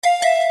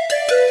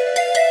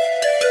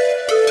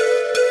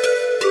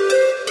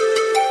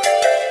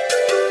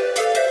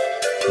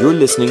You're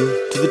listening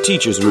to The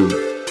Teacher's Room,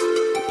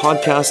 a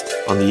podcast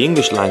on the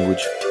English language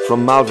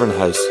from Malvern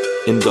House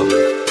in Dublin.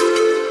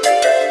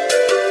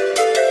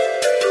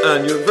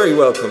 And you're very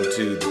welcome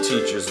to The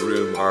Teacher's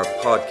Room, our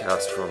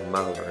podcast from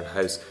Malvern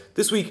House.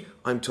 This week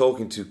I'm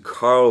talking to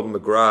Karl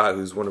McGrath,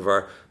 who's one of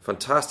our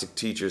fantastic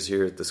teachers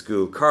here at the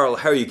school. Karl,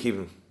 how are you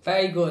keeping?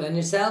 Very good. And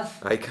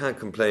yourself? I can't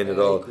complain at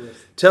Very all. good.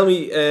 Tell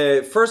me,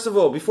 first of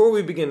all, before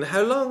we begin,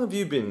 how long have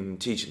you been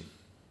teaching?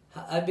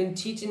 I've been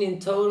teaching in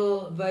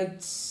total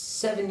about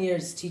 7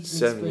 years teaching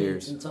 7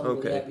 experience years. in total,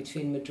 Okay.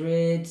 between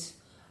Madrid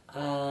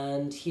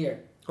and here.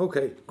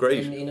 Okay,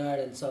 great. In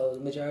Ireland, so the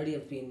majority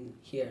have been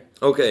here.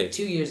 Okay.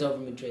 2 years over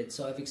Madrid,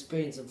 so I've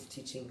experience of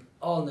teaching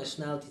all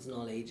nationalities and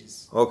all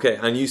ages. Okay,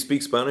 and you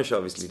speak Spanish,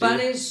 obviously, do you?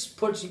 Spanish,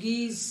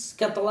 Portuguese,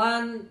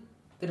 Catalan,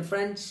 bit of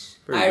French,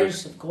 Very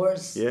Irish, good. of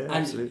course, Yeah, and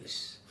absolutely.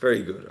 English.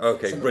 Very good.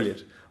 Okay, So-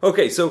 brilliant.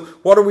 Okay, so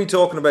what are we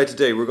talking about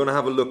today? We're going to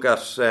have a look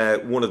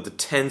at one of the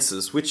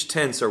tenses. Which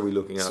tense are we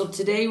looking at? So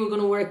today we're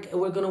going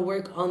to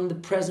work on the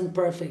present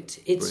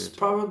perfect. It's Brilliant.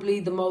 probably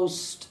the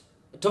most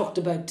talked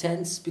about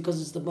tense because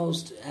it's the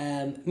most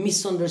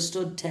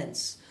misunderstood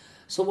tense.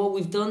 So what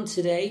we've done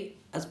today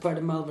as part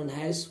of Malvern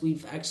House,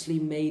 we've actually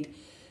made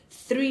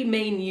 3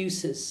 main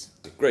uses.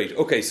 Great.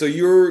 Okay, so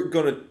you're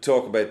going to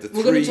talk about the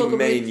We're gonna 3 talk about-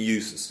 main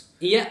uses.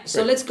 Yeah, so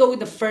Right. let's go with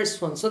the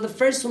first one. So the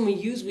first one we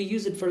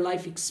use it for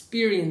life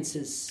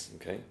experiences.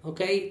 Okay.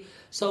 Okay?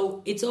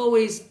 So it's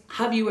always,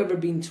 have you ever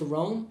been to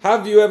Rome?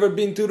 Have you ever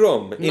been to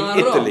Rome in Not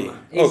Italy? Rome.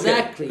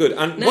 Exactly. Okay, good.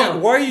 And Now,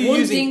 why are you one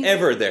using thing-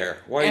 ever there?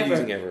 Why are you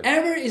using ever?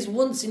 Ever is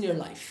once in your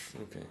life.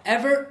 Okay.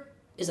 Ever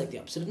is like the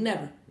opposite of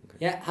never.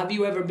 Yeah. Have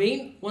you ever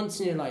been? Once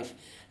in your life.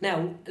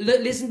 Now,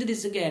 listen to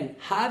this again.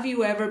 Have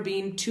you ever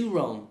been to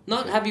Rome?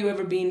 Not have you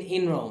ever been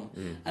in Rome.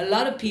 A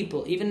lot of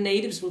people, even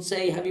natives, will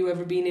say, have you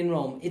ever been in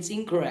Rome? It's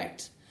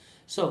incorrect.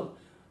 So,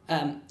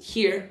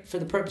 here, for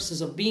the purposes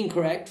of being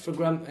correct, for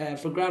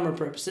grammar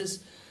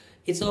purposes,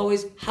 it's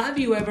always, have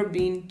you ever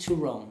been to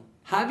Rome?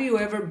 Have you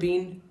ever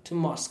been to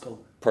Moscow?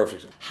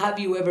 Perfect. Have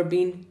you ever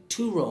been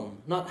to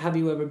Rome? Not have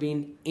you ever been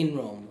in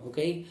Rome,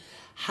 okay?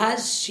 Has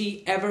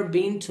she ever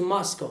been to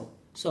Moscow?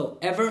 So,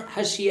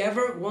 has she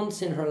ever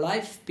once in her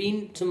life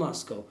been to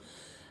Moscow?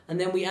 And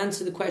then we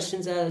answer the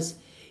questions as,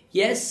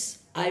 yes,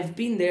 I've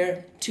been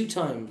there 2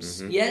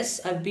 times. Yes,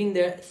 I've been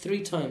there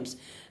 3 times.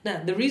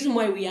 Now, the reason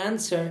why we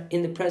answer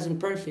in the present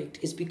perfect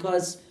is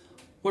because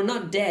we're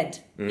not dead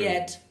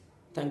yet,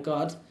 thank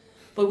God,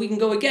 but we can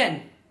go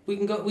again. We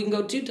can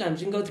go 2 times,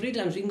 we can go 3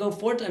 times, we can go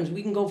 4 times,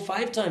 we can go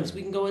 5 times,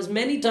 we can go as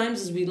many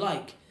times as we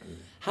like.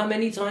 How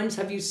many times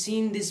have you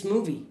seen this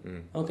movie?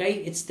 Okay,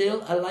 it's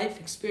still a life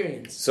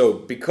experience. So,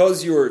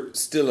 because you're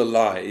still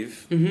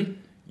alive,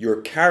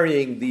 you're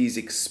carrying these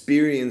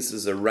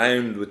experiences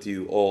around with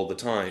you all the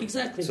time.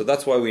 Exactly. So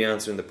that's why we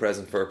answer in the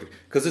present perfect.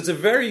 Because it's a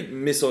very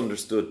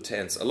misunderstood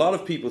tense. A lot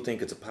of people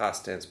think it's a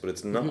past tense, but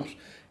it's not.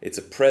 It's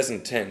a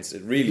present tense.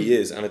 It really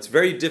is. And it's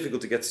very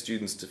difficult to get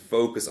students to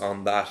focus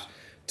on that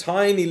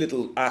tiny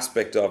little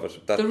aspect of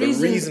it. That the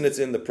reason it's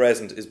in the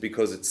present is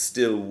because it's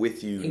still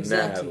with you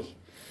Exactly. now.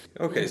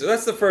 Okay, so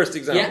that's the first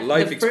example. Yeah,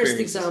 life the experiences.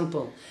 first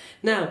example.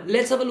 Now,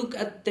 let's have a look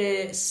at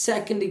the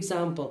second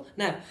example.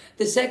 Now,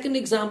 the second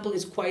example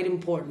is quite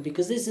important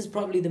because this is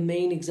probably the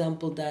main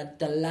example that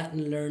the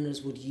Latin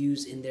learners would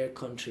use in their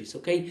countries,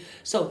 okay?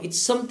 So, it's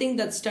something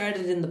that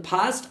started in the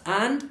past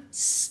and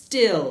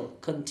still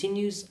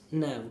continues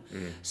now.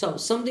 So,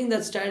 something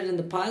that started in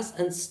the past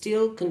and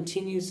still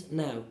continues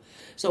now.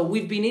 So,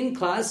 we've been in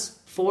class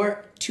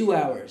for 2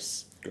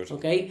 hours, Good.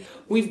 okay?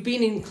 We've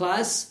been in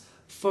class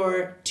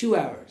for 2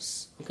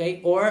 hours,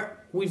 okay? Or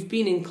we've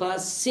been in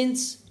class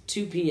since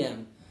 2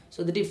 p.m.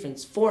 So the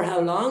difference, for how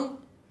long,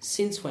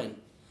 since when.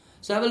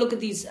 So have a look at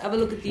these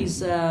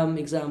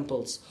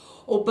examples.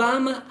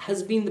 Obama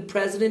has been the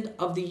president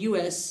of the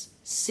US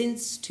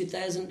since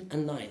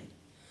 2009.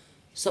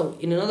 So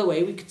in another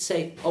way we could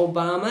say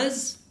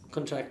Obama's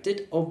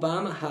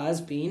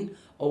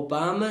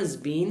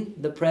been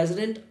the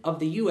president of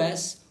the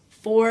US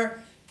for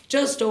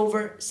just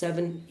over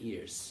 7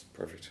 years.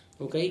 Perfect.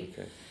 Okay.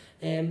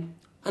 And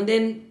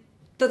then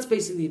that's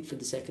basically it for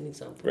the second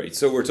example. Right,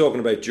 so we're talking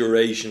about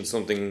duration,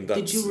 something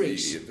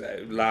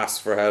that lasts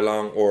for how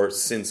long, or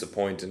since a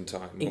point in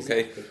time. Okay,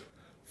 Exactly.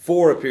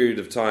 for a period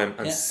of time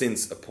and Yeah.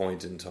 since a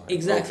point in time.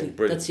 Exactly, Okay,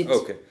 brilliant. that's it.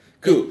 Okay,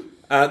 cool.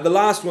 The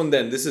last one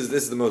then. This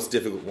is the most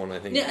difficult one, I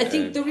think. Yeah, I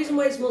think the reason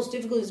why it's most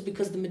difficult is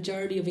because the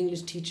majority of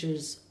English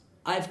teachers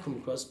I've come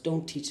across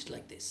don't teach it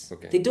like this.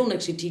 Okay. They don't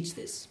actually teach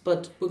this,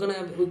 but we're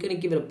gonna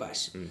give it a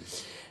bash.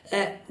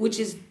 Which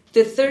is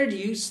the third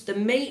use,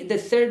 the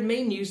third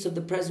main use of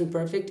the present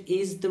perfect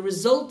is the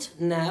result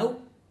now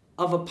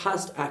of a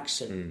past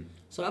action.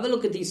 So have a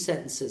look at these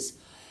sentences.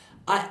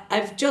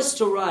 I've just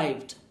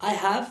arrived. I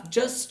have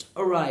just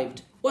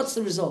arrived. What's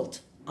the result?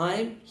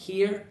 I'm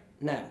here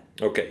now.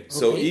 Okay,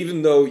 so Okay.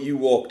 even though you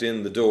walked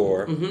in the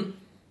door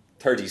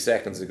 30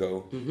 seconds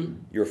ago,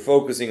 you're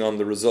focusing on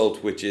the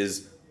result, which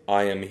is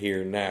I am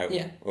here now.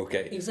 Yeah.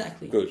 Okay.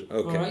 Exactly. Good.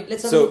 Okay. All right.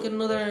 Let's have a look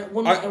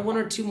at one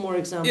or two more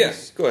examples.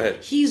 Yes. Go ahead.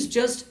 He's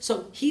just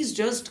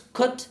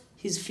cut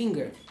his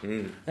finger.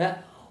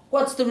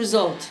 What's the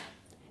result?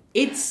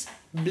 It's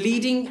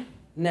bleeding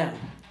now.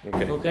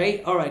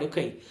 Okay? All right,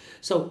 okay.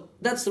 So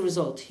that's the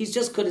result. He's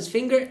just cut his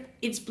finger.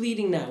 It's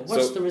bleeding now.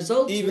 What's the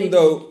result?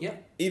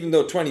 Even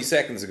though 20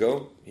 seconds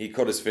ago he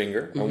cut his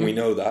finger, and we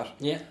know that,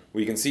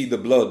 we can see the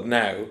blood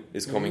now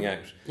is coming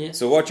out. Yeah.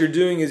 So what you're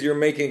doing is you're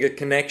making a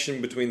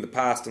connection between the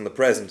past and the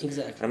present.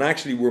 Exactly. And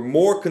actually we're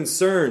more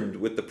concerned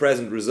with the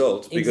present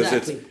result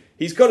because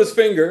he's cut his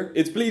finger,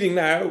 it's bleeding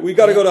now, we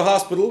got to go to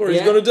hospital or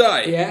he's going to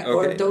die. Yeah,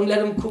 or don't let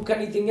him cook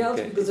anything else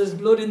because there's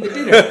blood in the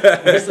dinner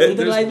or something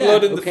there's like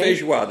blood that. in the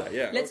feijoada,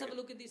 yeah. Let's have a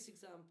look at this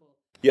example.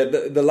 Yeah,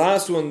 the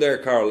last one there,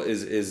 Karl,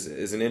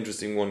 is an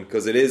interesting one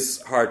because it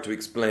is hard to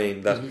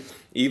explain that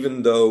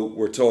even though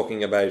we're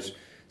talking about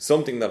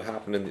something that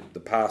happened in the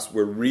past,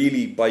 we're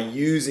really, by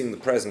using the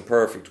present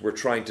perfect, we're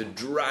trying to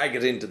drag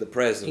it into the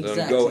present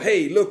and go,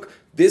 hey, look,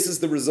 this is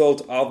the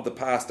result of the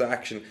past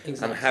action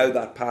and how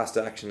that past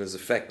action is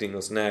affecting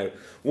us now.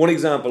 One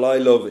example I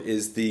love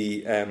is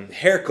the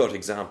haircut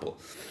example,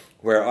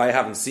 where I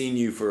haven't seen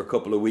you for a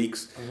couple of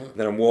weeks,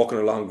 then I'm walking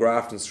along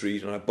Grafton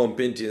Street and I bump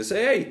into you and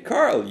say, hey,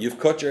 Karl, you've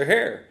cut your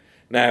hair.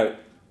 Now,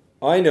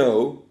 I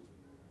know,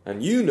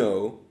 and you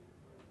know,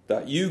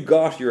 that you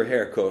got your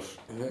hair cut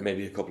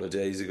maybe a couple of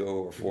days ago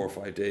or 4 or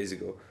 5 days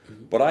ago,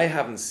 but I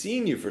haven't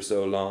seen you for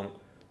so long,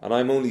 and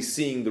I'm only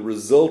seeing the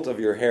result of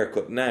your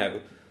haircut now.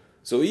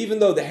 So even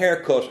though the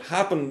haircut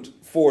happened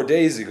 4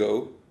 days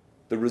ago,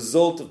 the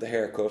result of the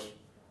haircut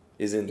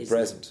is in the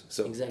present.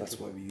 So that's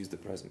why we use the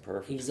present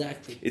perfect.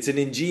 Exactly. It's an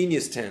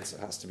ingenious tense, it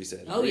has to be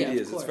said. Oh, it really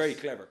yeah, is. It's very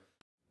clever.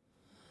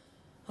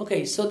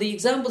 Okay, so the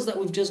examples that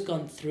we've just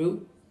gone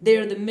through, they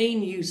are the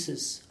main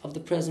uses of the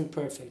present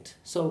perfect.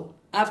 So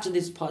after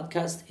this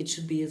podcast, it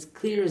should be as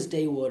clear as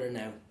day water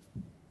now.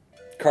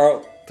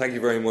 Karl, thank you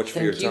very much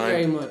for your time. Thank you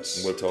very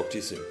much. We'll talk to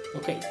you soon.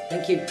 Okay,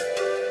 thank you.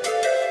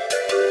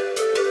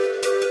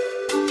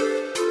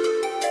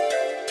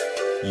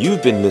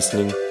 You've been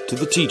listening to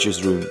The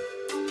Teacher's Room,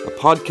 a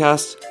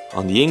podcast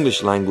on the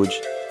English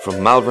language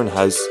from Malvern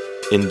House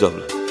in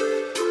Dublin.